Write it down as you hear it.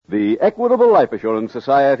The Equitable Life Assurance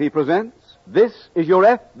Society presents This is Your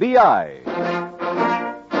FBI.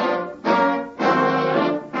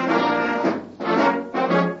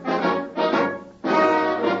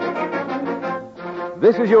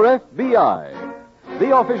 This is Your FBI,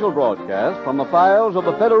 the official broadcast from the files of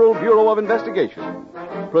the Federal Bureau of Investigation,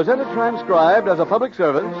 presented transcribed as a public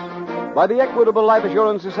service by the Equitable Life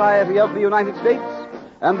Assurance Society of the United States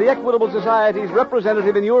and the Equitable Society's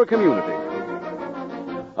representative in your community.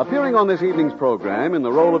 Appearing on this evening's program in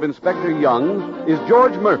the role of Inspector Young is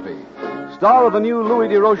George Murphy, star of the new Louis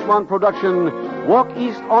de Rochemont production, Walk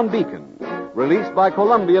East on Beacon, released by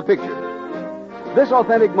Columbia Pictures. This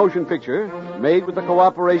authentic motion picture, made with the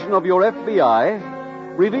cooperation of your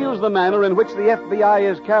FBI, reveals the manner in which the FBI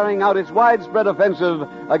is carrying out its widespread offensive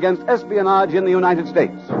against espionage in the United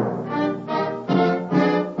States.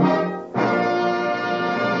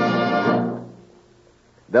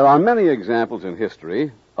 There are many examples in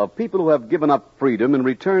history of people who have given up freedom in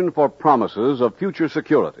return for promises of future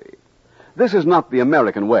security. This is not the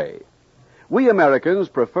American way. We Americans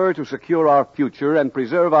prefer to secure our future and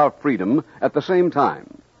preserve our freedom at the same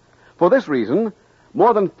time. For this reason,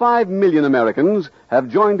 more than 5 million Americans have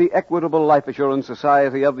joined the Equitable Life Assurance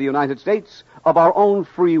Society of the United States of our own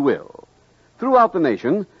free will. Throughout the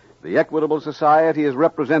nation, the Equitable Society is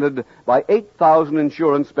represented by 8,000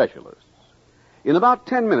 insurance specialists. In about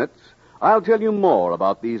 10 minutes, I'll tell you more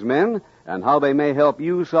about these men and how they may help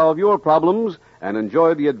you solve your problems and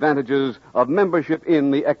enjoy the advantages of membership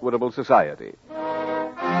in the Equitable Society.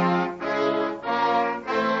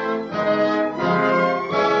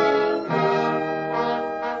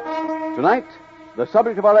 Tonight, the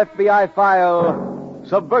subject of our FBI file,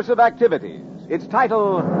 Subversive Activities. Its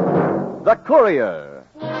title, The Courier.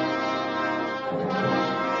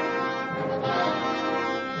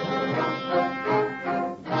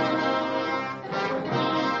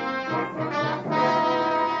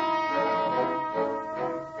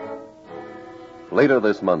 Later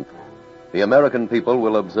this month, the American people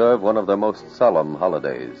will observe one of their most solemn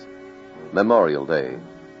holidays, Memorial Day,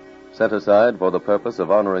 set aside for the purpose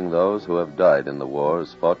of honoring those who have died in the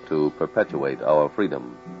wars fought to perpetuate our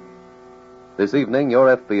freedom. This evening,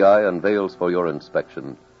 your FBI unveils for your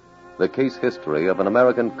inspection the case history of an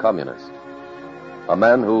American communist, a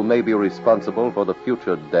man who may be responsible for the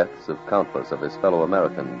future deaths of countless of his fellow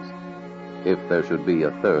Americans, if there should be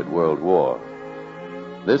a third world war.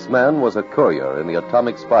 This man was a courier in the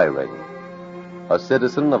atomic spy ring, a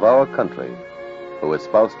citizen of our country who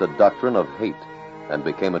espoused a doctrine of hate and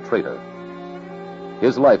became a traitor.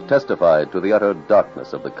 His life testified to the utter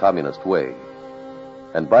darkness of the communist way.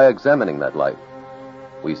 And by examining that life,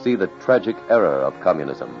 we see the tragic error of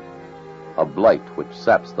communism, a blight which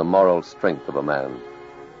saps the moral strength of a man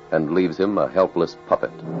and leaves him a helpless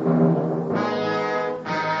puppet.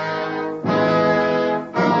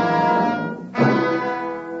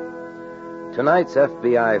 Tonight's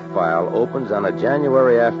FBI file opens on a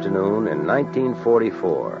January afternoon in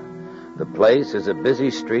 1944. The place is a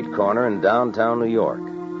busy street corner in downtown New York.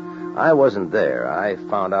 I wasn't there. I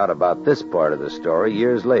found out about this part of the story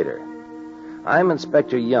years later. I'm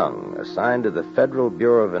Inspector Young, assigned to the Federal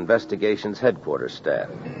Bureau of Investigation's headquarters staff.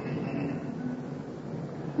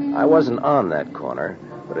 I wasn't on that corner,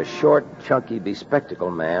 but a short, chunky,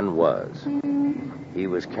 bespectacled man was. He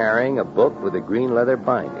was carrying a book with a green leather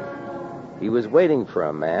binding. He was waiting for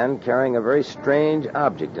a man carrying a very strange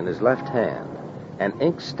object in his left hand, an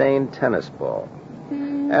ink-stained tennis ball.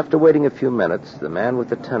 After waiting a few minutes, the man with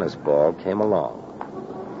the tennis ball came along.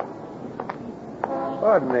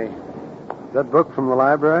 Pardon me. Is that book from the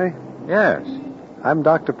library? Yes. I'm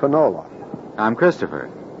Dr. Panola. I'm Christopher.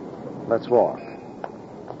 Let's walk.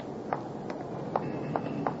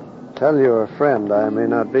 Tell your friend I may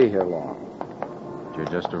not be here long. You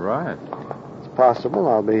just arrived. It's possible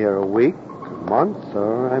I'll be here a week, a month,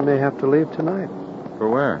 or I may have to leave tonight. For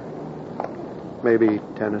where? Maybe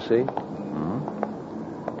Tennessee. Hmm?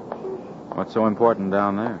 What's so important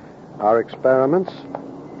down there? Our experiments.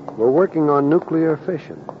 We're working on nuclear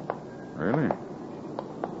fission. Really?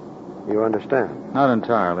 You understand? Not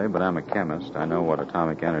entirely, but I'm a chemist. I know what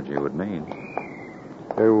atomic energy would mean.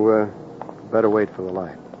 You better wait for the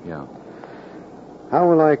light. Yeah. How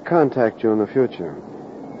will I contact you in the future?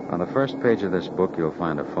 On the first page of this book, you'll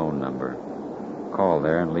find a phone number. Call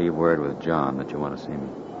there and leave word with John that you want to see me.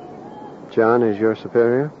 John is your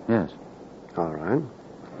superior? Yes. All right.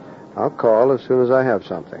 I'll call as soon as I have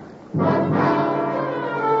something.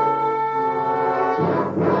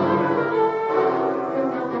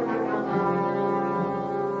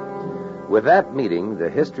 With that meeting, the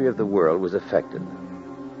history of the world was affected.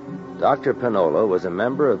 Dr. Panola was a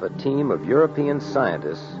member of a team of European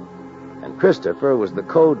scientists and Christopher was the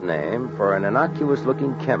code name for an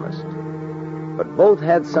innocuous-looking chemist. But both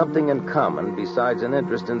had something in common besides an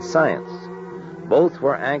interest in science. Both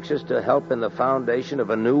were anxious to help in the foundation of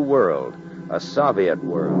a new world, a Soviet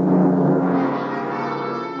world.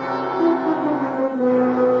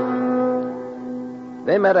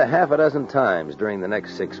 They met a half a dozen times during the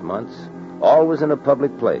next 6 months, always in a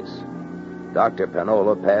public place. Dr.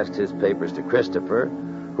 Panola passed his papers to Christopher,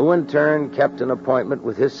 who in turn kept an appointment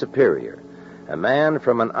with his superior, a man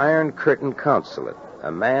from an Iron Curtain consulate,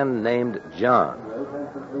 a man named John.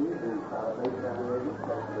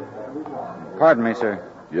 Pardon me, sir.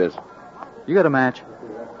 Yes. You got a match?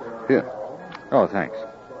 Here. Oh, thanks.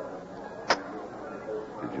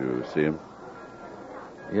 Did you see him?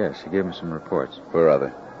 Yes, he gave me some reports. Where are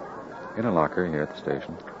they? In a locker here at the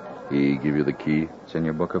station. He give you the key? It's in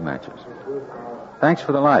your book of matches. Thanks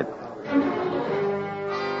for the light.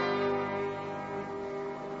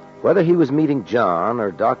 Whether he was meeting John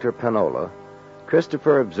or Dr. Panola,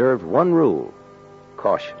 Christopher observed one rule: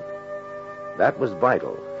 caution. That was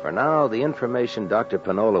vital, for now the information Dr.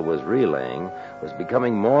 Panola was relaying was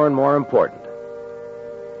becoming more and more important.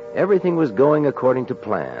 Everything was going according to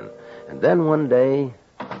plan, and then one day...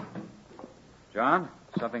 John,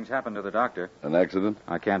 something's happened to the doctor. An accident?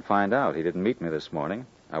 I can't find out. He didn't meet me this morning.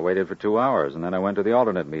 I waited for 2 hours, and then I went to the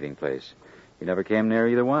alternate meeting place. He never came near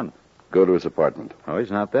either one. Go to his apartment. Oh,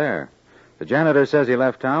 he's not there. The janitor says he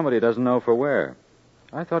left town, but he doesn't know for where.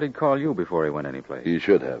 I thought he'd call you before he went anyplace. He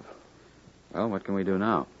should have. Well, what can we do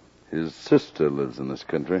now? His sister lives in this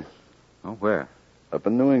country. Oh, where? Up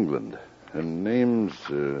in New England. Her name's,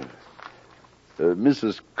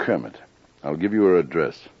 Mrs. Kermit. I'll give you her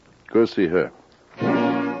address. Go see her.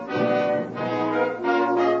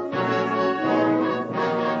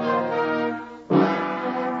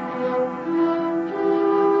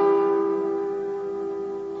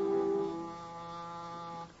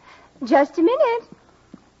 Just a minute.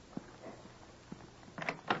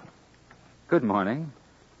 Good morning.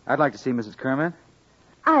 I'd like to see Mrs. Kermit.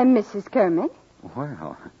 I'm Mrs. Kermit.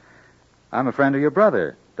 Well, I'm a friend of your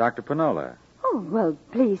brother, Dr. Panola. Oh, well,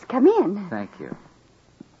 please come in. Thank you.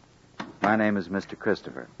 My name is Mr.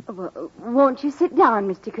 Christopher. Well, won't you sit down,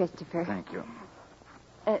 Mr. Christopher? Thank you.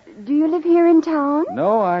 Do you live here in town?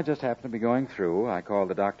 No, I just happened to be going through. I called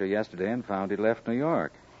the doctor yesterday and found he'd left New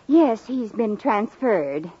York. Yes, he's been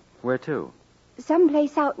transferred. Where to?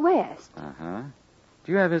 Someplace out west. Uh-huh.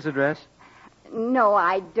 Do you have his address? No,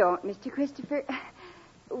 I don't, Mr. Christopher.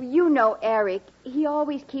 You know Eric. He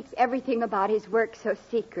always keeps everything about his work so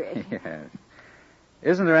secret. Yes.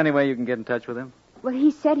 Isn't there any way you can get in touch with him? Well,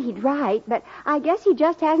 he said he'd write, but I guess he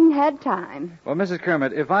just hasn't had time. Well, Mrs.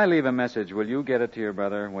 Kermit, if I leave a message, will you get it to your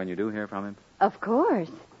brother when you do hear from him? Of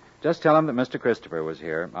course. Just tell him that Mr. Christopher was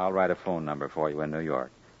here. I'll write a phone number for you in New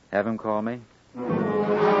York. Have him call me?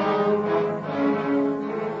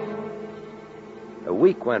 A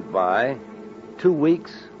week went by, 2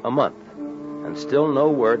 weeks, a month, and still no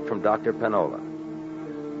word from Dr. Panola.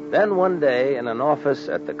 Then one day, in an office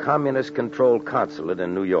at the communist-controlled consulate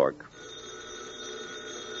in New York...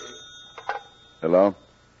 Hello?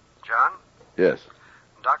 John? Yes.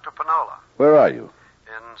 Dr. Panola. Where are you?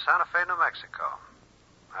 In Santa Fe, New Mexico.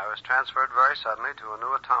 I was transferred very suddenly to a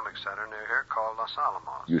new atomic center near here called Los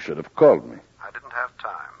Alamos. You should have called me. I didn't have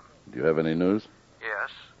time. Do you have any news? Yes,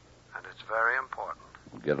 and it's very important.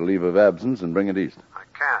 Get a leave of absence and bring it east. I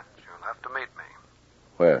can't. You'll have to meet me.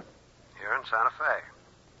 Where? Here in Santa Fe.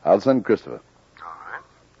 I'll send Christopher. All right.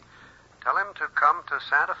 Tell him to come to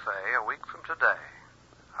Santa Fe a week from today.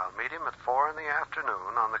 I'll meet him at 4 in the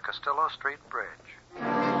afternoon on the Castillo Street Bridge.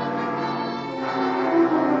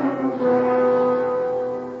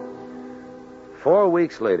 4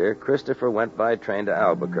 weeks later, Christopher went by train to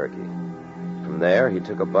Albuquerque. From there, he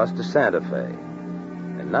took a bus to Santa Fe.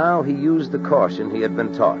 And now he used the caution he had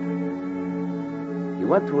been taught. He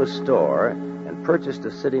went to a store and purchased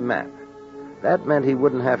a city map. That meant he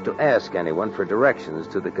wouldn't have to ask anyone for directions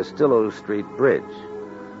to the Castillo Street Bridge.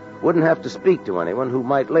 Wouldn't have to speak to anyone who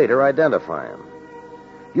might later identify him.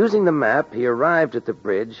 Using the map, he arrived at the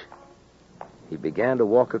bridge. He began to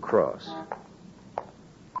walk across.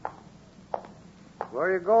 Where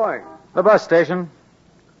are you going? The bus station.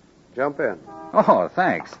 Jump in. Oh,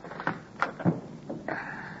 thanks.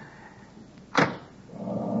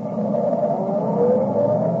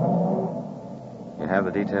 You have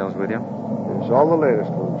the details with you? It's all the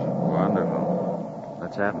latest ones. Wonderful.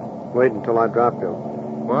 Let's have them. Wait until I drop you.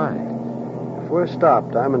 Why? If we're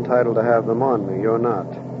stopped, I'm entitled to have them on me. You're not.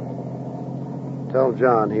 Tell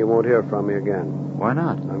John he won't hear from me again. Why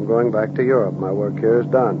not? I'm going back to Europe. My work here is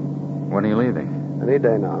done. When are you leaving? Any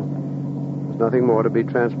day now. There's nothing more to be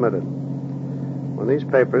transmitted. When these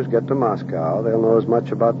papers get to Moscow, they'll know as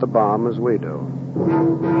much about the bomb as we do.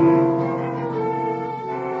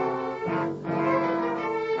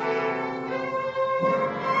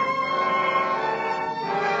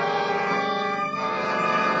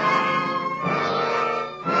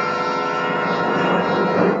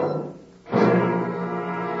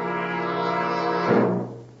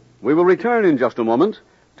 We will return in just a moment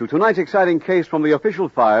to tonight's exciting case from the official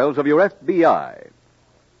files of your FBI.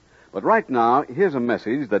 But right now, here's a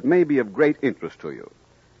message that may be of great interest to you.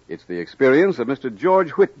 It's the experience of Mr.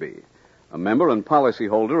 George Whitby, a member and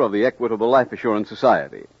policyholder of the Equitable Life Assurance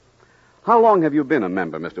Society. How long have you been a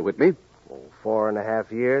member, Mr. Whitby?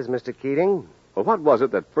 4.5 years, Mr. Keating. Well, what was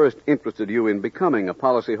it that first interested you in becoming a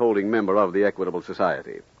policyholding member of the Equitable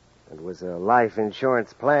Society? It was a life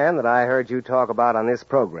insurance plan that I heard you talk about on this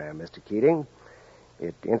program, Mr. Keating.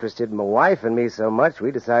 It interested my wife and me so much,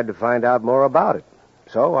 we decided to find out more about it.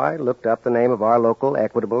 So I looked up the name of our local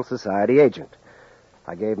Equitable Society agent.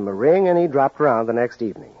 I gave him a ring, and he dropped around the next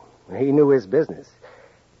evening. He knew his business.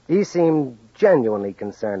 He seemed genuinely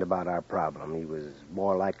concerned about our problem. He was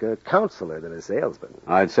more like a counselor than a salesman.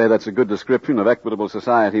 I'd say that's a good description of Equitable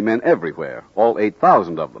Society men everywhere, all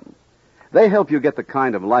 8,000 of them. They help you get the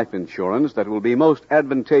kind of life insurance that will be most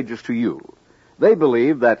advantageous to you. They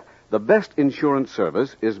believe that the best insurance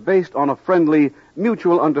service is based on a friendly,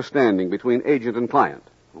 mutual understanding between agent and client.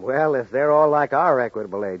 Well, if they're all like our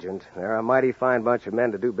Equitable agent, they're a mighty fine bunch of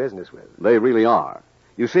men to do business with. They really are.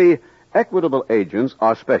 You see, Equitable agents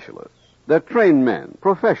are specialists. They're trained men,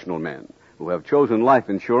 professional men, who have chosen life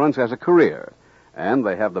insurance as a career, and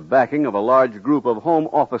they have the backing of a large group of home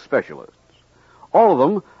office specialists. All of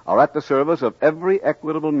them are at the service of every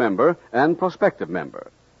Equitable member and prospective member.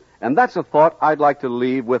 And that's a thought I'd like to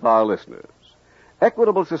leave with our listeners.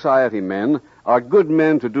 Equitable Society men are good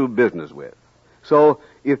men to do business with. So,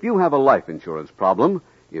 if you have a life insurance problem,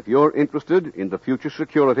 if you're interested in the future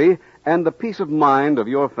security and the peace of mind of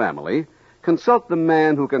your family, consult the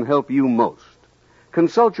man who can help you most.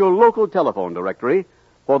 Consult your local telephone directory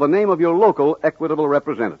for the name of your local Equitable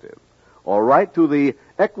representative, or write to the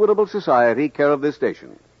Equitable Society, care of this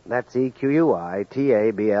station. That's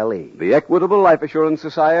EQUITABLE. The Equitable Life Assurance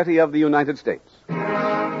Society of the United States.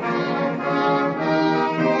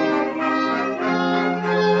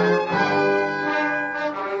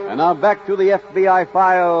 And now back to the FBI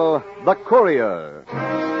file, The Courier.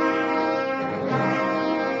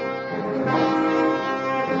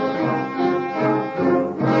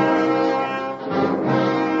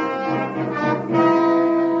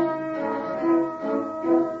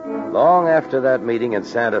 Long after that meeting in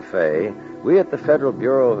Santa Fe, we at the Federal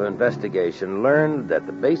Bureau of Investigation learned that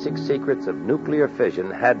the basic secrets of nuclear fission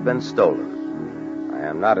had been stolen. I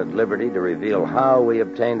am not at liberty to reveal how we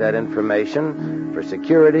obtained that information, for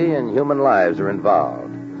security and human lives are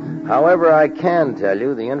involved. However, I can tell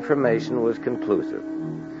you the information was conclusive.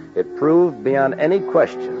 It proved beyond any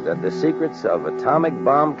question that the secrets of atomic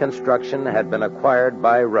bomb construction had been acquired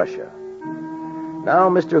by Russia. Now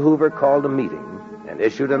Mr. Hoover called a meeting and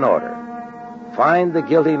issued an order. Find the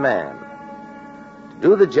guilty man. To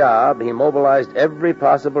do the job, he mobilized every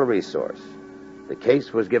possible resource. The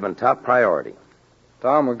case was given top priority.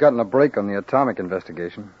 Tom, we've gotten a break on the atomic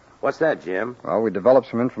investigation. What's that, Jim? Well, we developed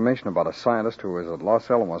some information about a scientist who was at Los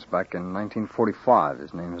Alamos back in 1945.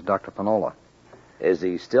 His name is Dr. Panola. Is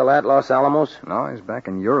he still at Los Alamos? No, he's back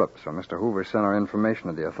in Europe, so Mr. Hoover sent our information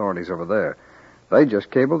to the authorities over there. They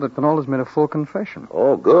just cabled that Panola's made a full confession.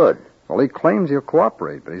 Oh, good. Well, he claims he'll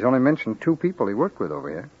cooperate, but he's only mentioned 2 people he worked with over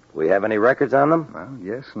here. We have any records on them? Well,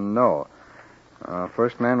 yes and no.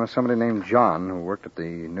 First man was somebody named John, who worked at the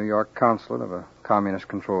New York consulate of a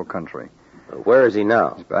communist-controlled country. Where is he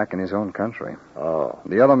now? He's back in his own country. Oh.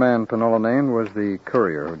 The other man Panola named was the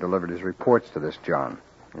courier who delivered his reports to this John.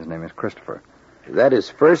 His name is Christopher. Is that his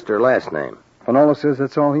first or last name? Panola says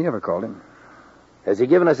that's all he ever called him. Has he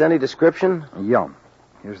given us any description? Yeah.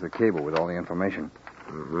 Here's the cable with all the information.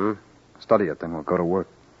 Mm-hmm. Study it, then we'll go to work.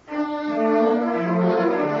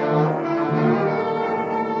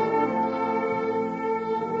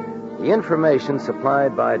 The information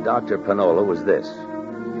supplied by Dr. Panola was this.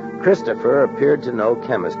 Christopher appeared to know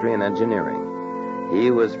chemistry and engineering.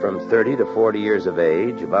 He was from 30 to 40 years of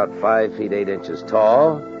age, about 5 feet 8 inches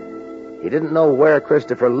tall. He didn't know where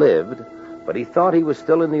Christopher lived, but he thought he was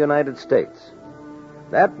still in the United States.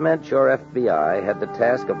 That meant your FBI had the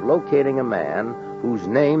task of locating a man whose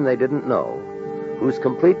name they didn't know, whose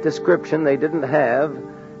complete description they didn't have,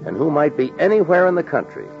 and who might be anywhere in the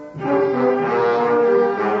country.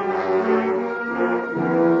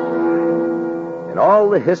 In all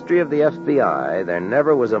the history of the FBI, there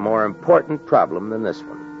never was a more important problem than this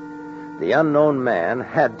one. The unknown man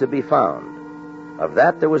had to be found. Of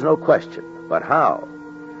that there was no question. But how?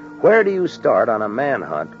 Where do you start on a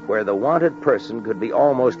manhunt where the wanted person could be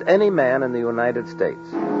almost any man in the United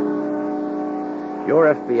States?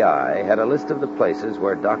 Your FBI had a list of the places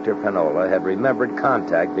where Dr. Penola had remembered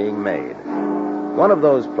contact being made. One of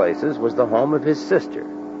those places was the home of his sister.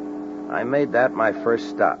 I made that my first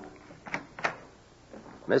stop.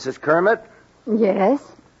 Mrs. Kermit? Yes?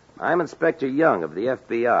 I'm Inspector Young of the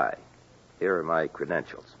FBI. Here are my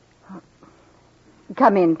credentials.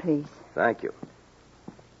 Come in, please. Thank you.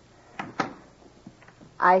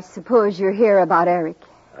 I suppose you're here about Eric.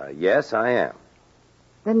 Yes, I am.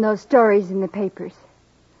 Then those stories in the papers,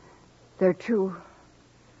 they're true.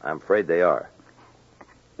 I'm afraid they are.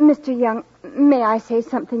 Mr. Young, may I say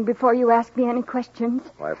something before you ask me any questions?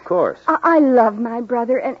 Why, of course. I love my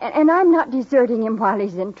brother, and I'm not deserting him while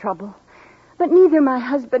he's in trouble. But neither my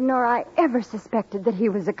husband nor I ever suspected that he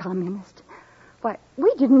was a communist. Why,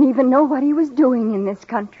 we didn't even know what he was doing in this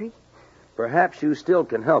country. Perhaps you still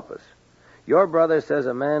can help us. Your brother says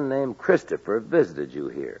a man named Christopher visited you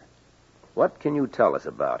here. What can you tell us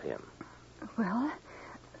about him? Well,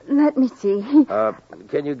 let me see.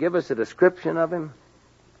 Can you give us a description of him?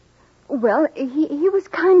 Well, he was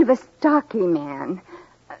kind of a stocky man.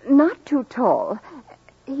 Not too tall.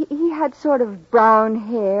 He had sort of brown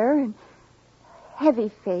hair and heavy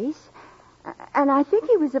face. And I think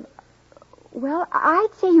he was well, I'd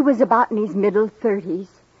say he was about in his middle 30s.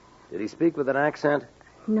 Did he speak with an accent?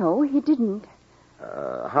 No, he didn't.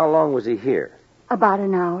 How long was he here? About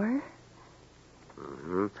an hour.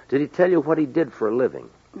 Mm-hmm. Did he tell you what he did for a living?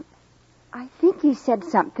 I think he said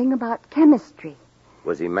something about chemistry.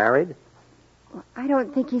 Was he married? Well, I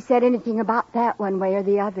don't think he said anything about that one way or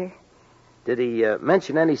the other. Did he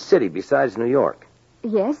mention any city besides New York?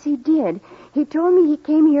 Yes, he did. He told me he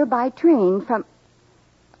came here by train from...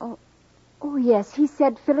 Oh, yes, he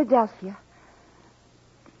said Philadelphia.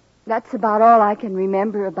 That's about all I can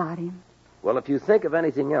remember about him. Well, if you think of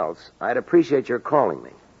anything else, I'd appreciate your calling me.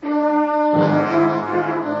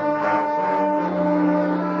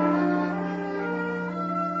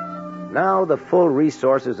 Now the full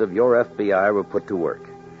resources of your FBI were put to work.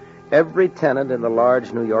 Every tenant in the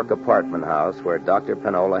large New York apartment house where Dr.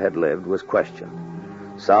 Penola had lived was questioned.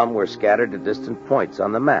 Some were scattered at distant points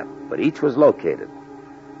on the map, but each was located.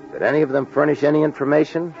 Did any of them furnish any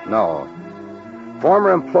information? No.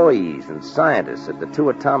 Former employees and scientists at the two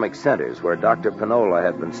atomic centers where Dr. Penola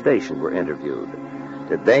had been stationed were interviewed.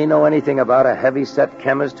 Did they know anything about a heavy-set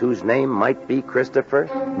chemist whose name might be Christopher?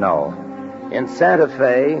 No. In Santa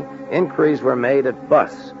Fe, inquiries were made at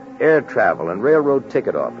bus, air travel, and railroad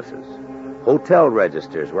ticket offices. Hotel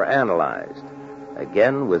registers were analyzed,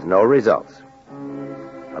 again with no results.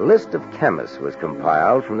 A list of chemists was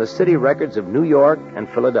compiled from the city records of New York and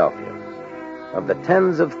Philadelphia. Of the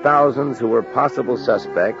tens of thousands who were possible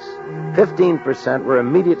suspects, 15% were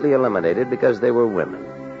immediately eliminated because they were women.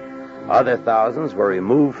 Other thousands were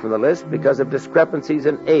removed from the list because of discrepancies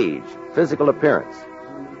in age, physical appearance.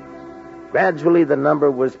 Gradually, the number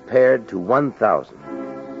was pared to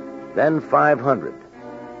 1,000, then 500,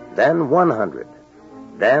 then 100,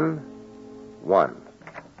 then 1.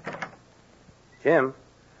 Jim,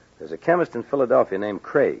 there's a chemist in Philadelphia named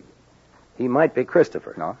Craig. He might be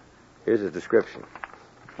Christopher. No? Here's his description.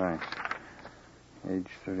 Thanks. Age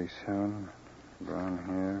 37, brown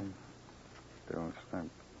hair, still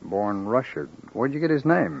born Russia. Where'd you get his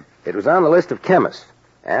name? It was on the list of chemists,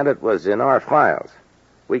 and it was in our files.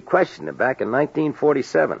 We questioned him back in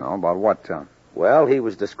 1947. Oh, about what, Tom? Well, he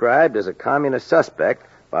was described as a communist suspect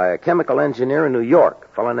by a chemical engineer in New York,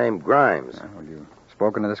 a fellow named Grimes. Have you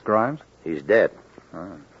spoken to this Grimes? He's dead.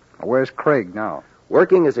 Where's Craig now?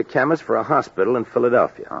 Working as a chemist for a hospital in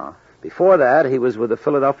Philadelphia. Before that, he was with the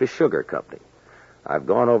Philadelphia Sugar Company. I've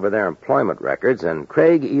gone over their employment records, and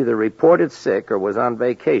Craig either reported sick or was on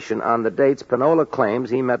vacation on the dates Penola claims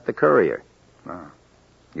he met the Courier.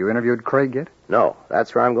 You interviewed Craig yet? No,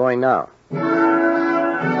 that's where I'm going now.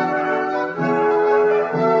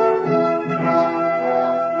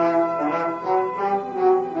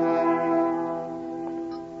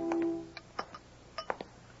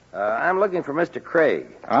 I'm looking for Mr. Craig.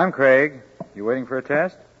 I'm Craig. You waiting for a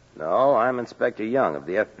test? No, I'm Inspector Young of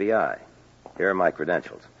the FBI. Here are my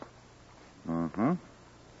credentials. Mm-hmm.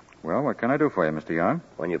 Well, what can I do for you, Mr. Young?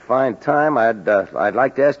 When you find time, I'd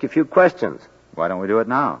like to ask you a few questions. Why don't we do it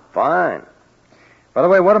now? Fine. By the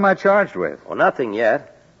way, what am I charged with? Well, nothing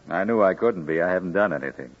yet. I knew I couldn't be. I haven't done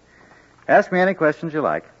anything. Ask me any questions you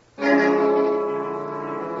like.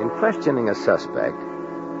 In questioning a suspect,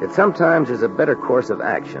 It sometimes is a better course of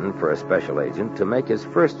action for a special agent to make his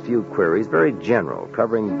first few queries very general,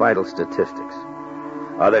 covering vital statistics.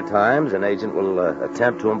 Other times, an agent will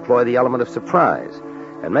attempt to employ the element of surprise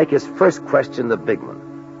and make his first question the big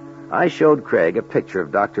one. I showed Craig a picture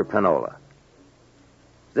of Dr. Panola.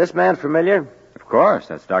 Is this man familiar? Of course,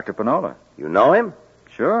 that's Dr. Panola. You know him?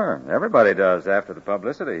 Sure, everybody does after the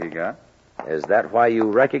publicity he got. Is that why you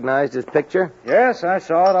recognized his picture? Yes, I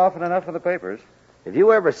saw it often enough in the papers. Have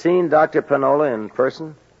you ever seen Dr. Panola in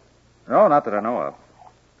person? No, not that I know of.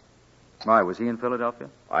 Why, was he in Philadelphia?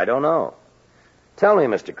 I don't know. Tell me,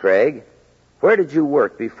 Mr. Craig, where did you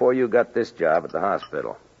work before you got this job at the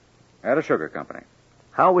hospital? At a sugar company.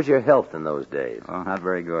 How was your health in those days? Oh, not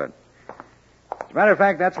very good. As a matter of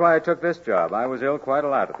fact, that's why I took this job. I was ill quite a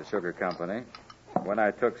lot at the sugar company. When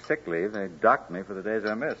I took sick leave, they docked me for the days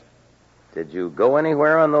I missed. Did you go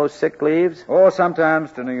anywhere on those sick leaves? Oh,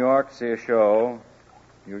 sometimes to New York to see a show.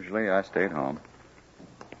 Usually I stayed home.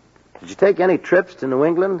 Did you take any trips to New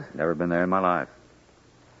England? Never been there in my life.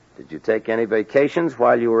 Did you take any vacations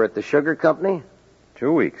while you were at the sugar company?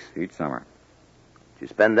 2 weeks each summer. Did you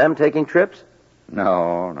spend them taking trips?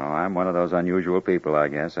 No, I'm one of those unusual people, I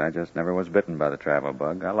guess. I just never was bitten by the travel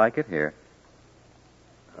bug. I like it here.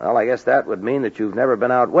 Well, I guess that would mean that you've never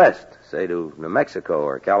been out west, say to New Mexico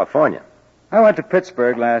or California. I went to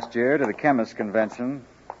Pittsburgh last year to the chemists' convention.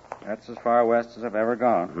 That's as far west as I've ever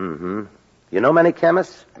gone. Mm-hmm. You know many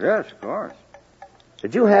chemists? Yes, of course.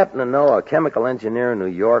 Did you happen to know a chemical engineer in New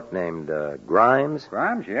York named Grimes?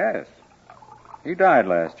 Grimes, yes. He died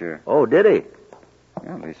last year. Oh, did he?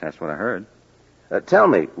 Yeah, at least that's what I heard. Tell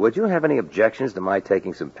me, would you have any objections to my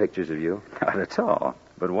taking some pictures of you? Not at all.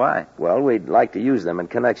 But why? Well, we'd like to use them in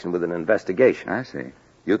connection with an investigation. I see.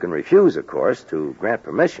 You can refuse, of course, to grant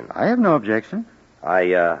permission. I have no objection.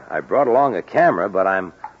 I brought along a camera, but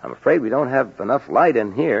I'm afraid we don't have enough light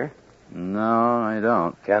in here. No, I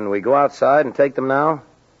don't. Can we go outside and take them now?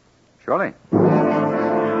 Surely.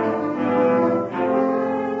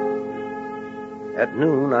 At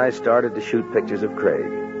noon, I started to shoot pictures of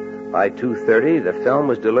Craig. By 2:30, the film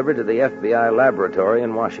was delivered to the FBI laboratory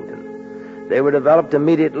in Washington. They were developed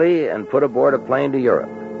immediately and put aboard a plane to Europe.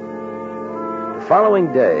 The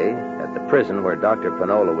following day, at the prison where Dr.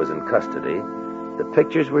 Panola was in custody, the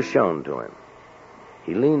pictures were shown to him.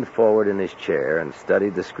 He leaned forward in his chair and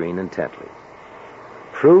studied the screen intently.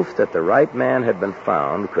 Proof that the right man had been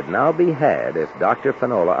found could now be had if Dr.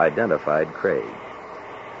 Panola identified Craig.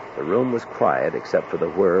 The room was quiet except for the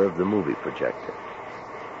whir of the movie projector.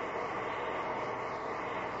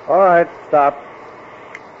 All right, stop.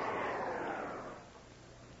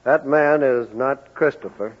 That man is not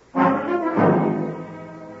Christopher.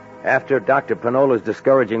 After Dr. Panola's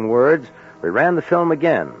discouraging words, we ran the film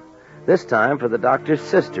again, this time for the doctor's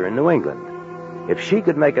sister in New England. If she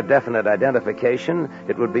could make a definite identification,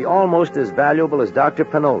 it would be almost as valuable as Dr.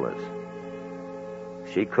 Panola's.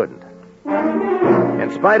 She couldn't.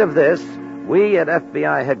 In spite of this, we at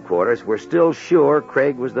FBI headquarters were still sure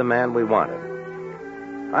Craig was the man we wanted.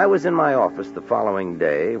 I was in my office the following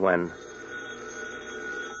day when...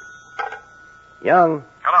 Young.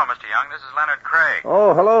 Hello, Mr. Young. This is Leonard Craig.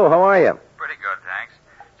 Oh, hello. How are you? Pretty good, thanks.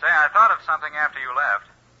 Say, I thought of something after you left.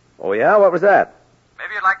 Oh, yeah? What was that?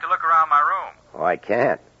 Maybe you'd like to look around my room. Oh, I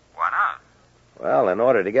can't. Why not? Well, in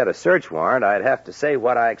order to get a search warrant, I'd have to say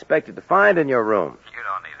what I expected to find in your room. You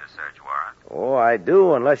don't need a search warrant. Oh, I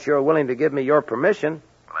do, unless you're willing to give me your permission.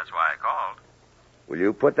 Well, that's why I called. Will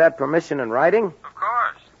you put that permission in writing? Of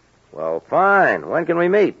course. Well, fine. When can we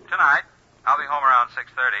meet? Tonight. I'll be home around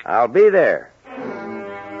 6:30. I'll be there.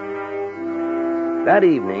 That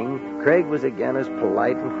evening, Craig was again as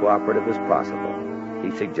polite and cooperative as possible.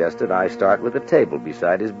 He suggested I start with a table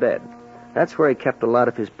beside his bed. That's where he kept a lot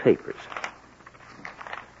of his papers.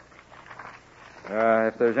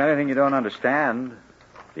 If there's anything you don't understand,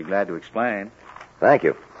 be glad to explain. Thank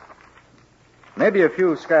you. Maybe a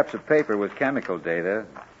few scraps of paper with chemical data.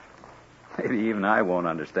 Maybe even I won't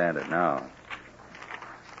understand it now.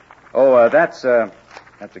 Oh, that's a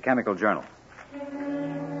chemical journal.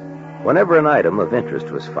 Whenever an item of interest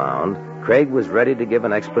was found, Craig was ready to give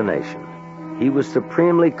an explanation. He was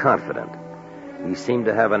supremely confident. He seemed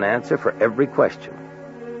to have an answer for every question.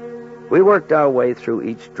 We worked our way through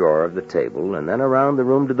each drawer of the table and then around the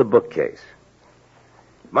room to the bookcase.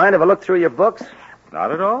 Mind if I look through your books?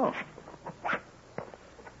 Not at all.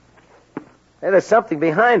 Hey, there's something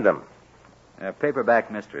behind them. Paperback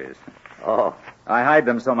mysteries. Oh. I hide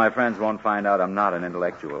them so my friends won't find out I'm not an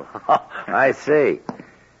intellectual. I see.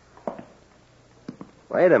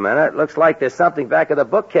 Wait a minute. Looks like there's something back of the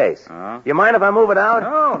bookcase. You mind if I move it out?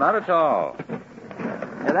 No, not at all.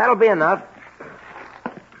 Yeah, that'll be enough.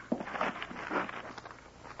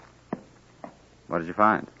 you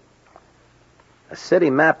find? A city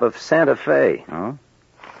map of Santa Fe. Oh?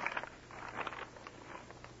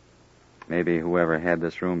 Maybe whoever had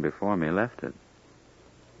this room before me left it.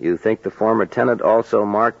 You think the former tenant also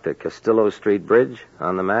marked the Castillo Street Bridge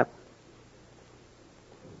on the map?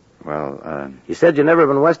 Well, You said you'd never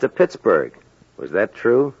been west of Pittsburgh. Was that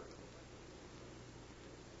true?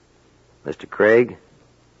 Mr. Craig,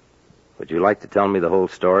 would you like to tell me the whole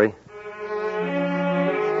story?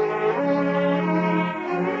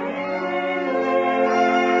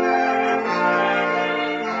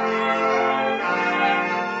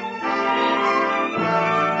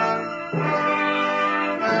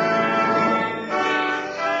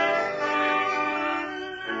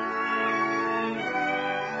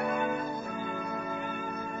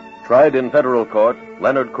 Tried in federal court,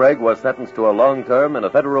 Leonard Craig was sentenced to a long term in a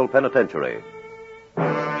federal penitentiary.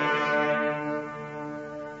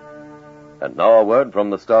 And now a word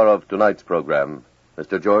from the star of tonight's program,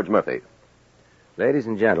 Mr. George Murphy. Ladies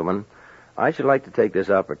and gentlemen, I should like to take this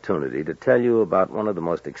opportunity to tell you about one of the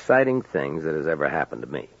most exciting things that has ever happened to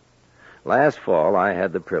me. Last fall, I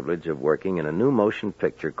had the privilege of working in a new motion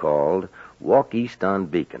picture called Walk East on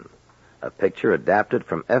Beacon, a picture adapted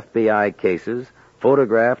from FBI cases,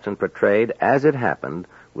 photographed and portrayed as it happened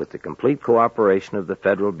with the complete cooperation of the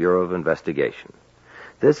Federal Bureau of Investigation.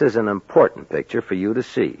 This is an important picture for you to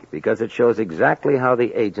see because it shows exactly how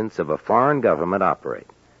the agents of a foreign government operate.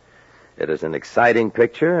 It is an exciting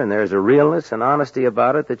picture, and there's a realness and honesty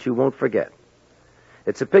about it that you won't forget.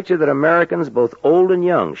 It's a picture that Americans, both old and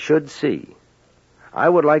young, should see. I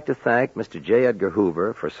would like to thank Mr. J. Edgar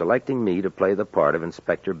Hoover for selecting me to play the part of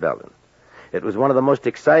Inspector Belden. It was one of the most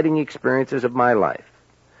exciting experiences of my life.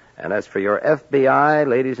 And as for your FBI,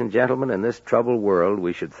 ladies and gentlemen, in this troubled world,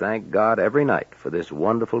 we should thank God every night for this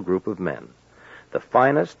wonderful group of men. The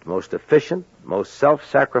finest, most efficient, most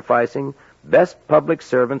self-sacrificing, best public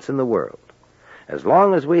servants in the world. As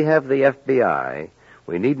long as we have the FBI,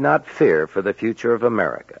 we need not fear for the future of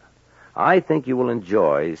America. I think you will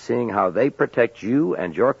enjoy seeing how they protect you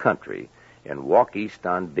and your country in Walk East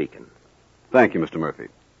on Beacon. Thank you, Mr. Murphy.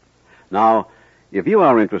 Now, if you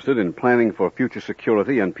are interested in planning for future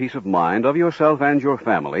security and peace of mind of yourself and your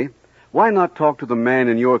family, why not talk to the man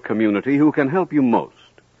in your community who can help you most?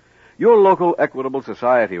 Your local Equitable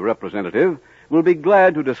Society representative will be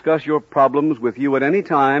glad to discuss your problems with you at any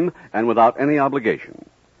time and without any obligation.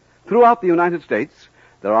 Throughout the United States,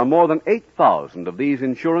 there are more than 8,000 of these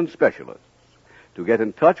insurance specialists. To get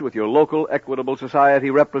in touch with your local Equitable Society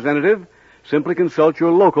representative, simply consult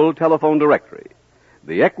your local telephone directory.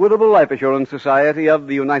 The Equitable Life Assurance Society of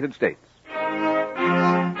the United States.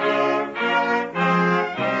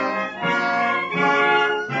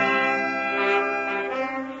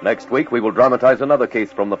 Next week, we will dramatize another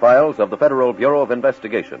case from the files of the Federal Bureau of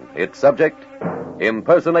Investigation. Its subject,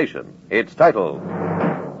 impersonation. Its title,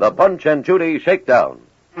 The Punch and Judy Shakedown.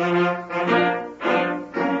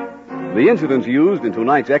 The incidents used in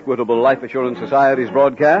tonight's Equitable Life Assurance Society's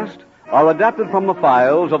broadcast are adapted from the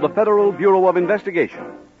files of the Federal Bureau of Investigation.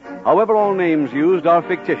 However, all names used are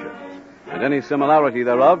fictitious, and any similarity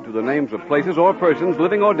thereof to the names of places or persons,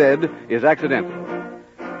 living or dead, is accidental.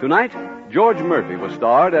 Tonight, George Murphy was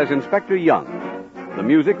starred as Inspector Young. The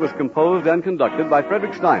music was composed and conducted by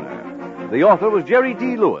Frederick Steiner. The author was Jerry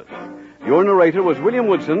D. Lewis. Your narrator was William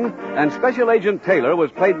Woodson, and Special Agent Taylor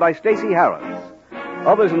was played by Stacey Harris.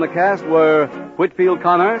 Others in the cast were Whitfield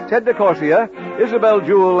Connor, Ted DeCorsia, Isabel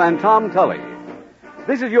Jewell, and Tom Tully.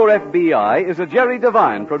 This Is Your FBI is a Jerry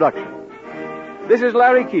Devine production. This is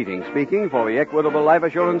Larry Keating speaking for the Equitable Life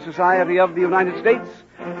Assurance Society of the United States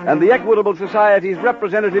and the Equitable Society's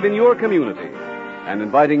representative in your community, and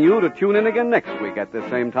inviting you to tune in again next week at this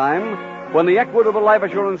same time when the Equitable Life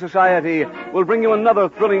Assurance Society will bring you another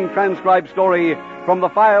thrilling transcribed story from the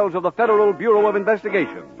files of the Federal Bureau of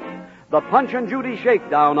Investigation. The Punch and Judy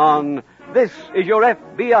Shakedown on This Is Your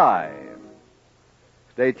FBI.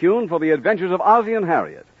 Stay tuned for the adventures of Ozzie and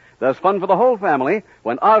Harriet. There's fun for the whole family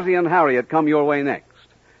when Ozzie and Harriet come your way next.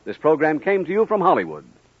 This program came to you from Hollywood.